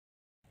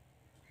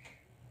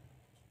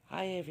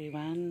Hi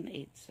everyone,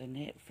 it's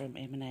Annette from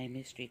M&A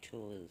Mystery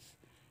Tours,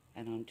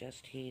 and I'm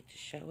just here to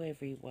show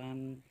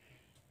everyone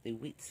the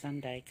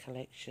Whitsunday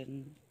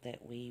collection that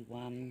we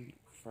won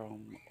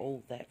from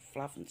All That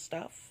Fluff and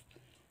Stuff,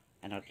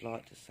 and I'd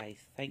like to say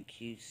thank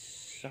you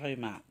so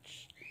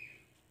much.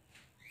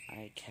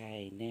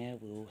 Okay, now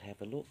we'll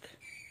have a look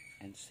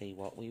and see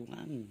what we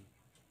won.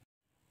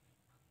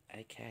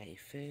 Okay,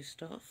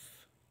 first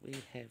off we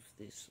have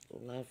this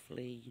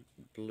lovely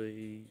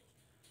blue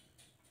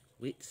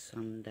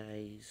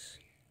Whitsunday's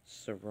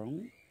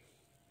sarong,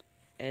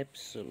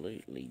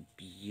 absolutely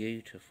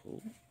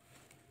beautiful,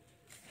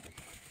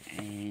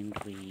 and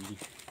we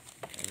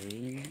go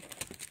in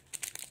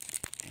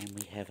and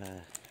we have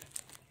a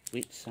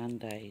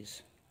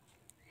Whitsunday's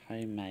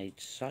homemade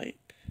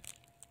soap.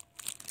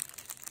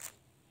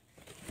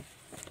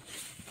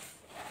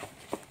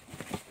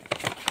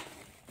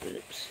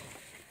 Oops.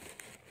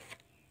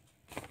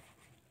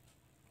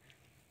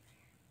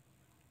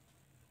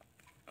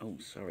 Oh,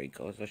 sorry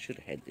guys, I should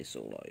have had this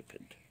all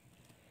opened.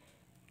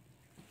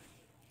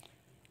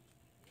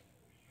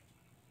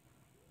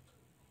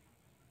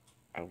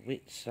 A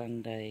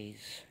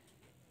Whitsunday's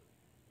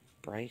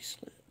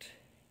bracelet,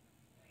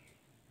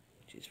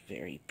 which is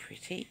very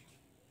pretty.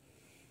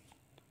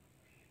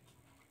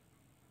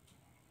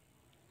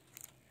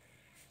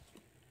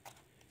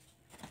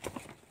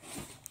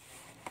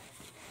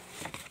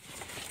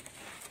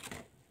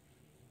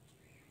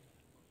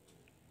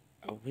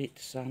 A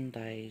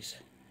Whitsunday's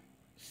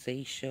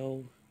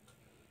seashell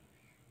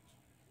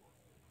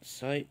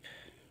soap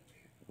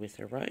with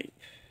a rope.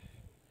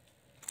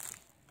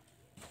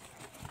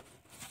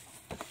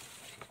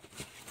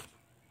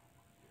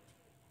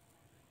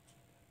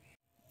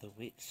 The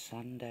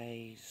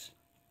Whitsunday's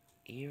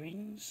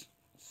earrings,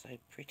 so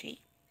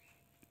pretty.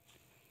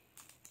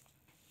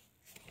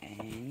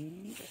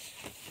 And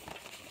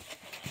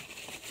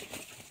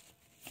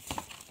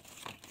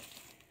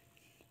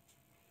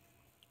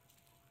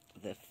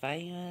the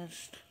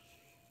famous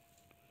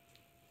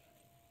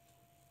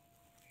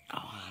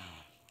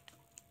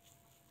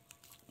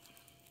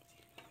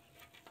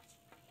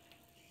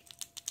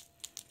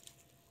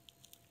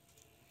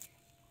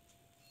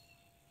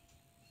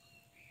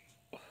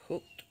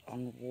hooked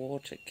on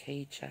water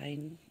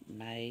keychain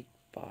made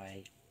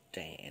by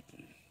Dan.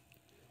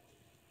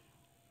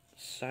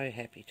 So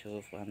happy to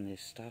have won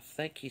this stuff.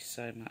 Thank you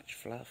so much,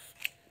 Fluff.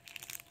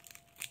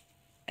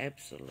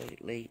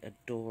 Absolutely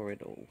adore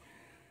it all.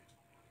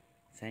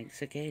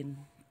 Thanks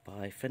again.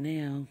 Bye for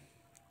now.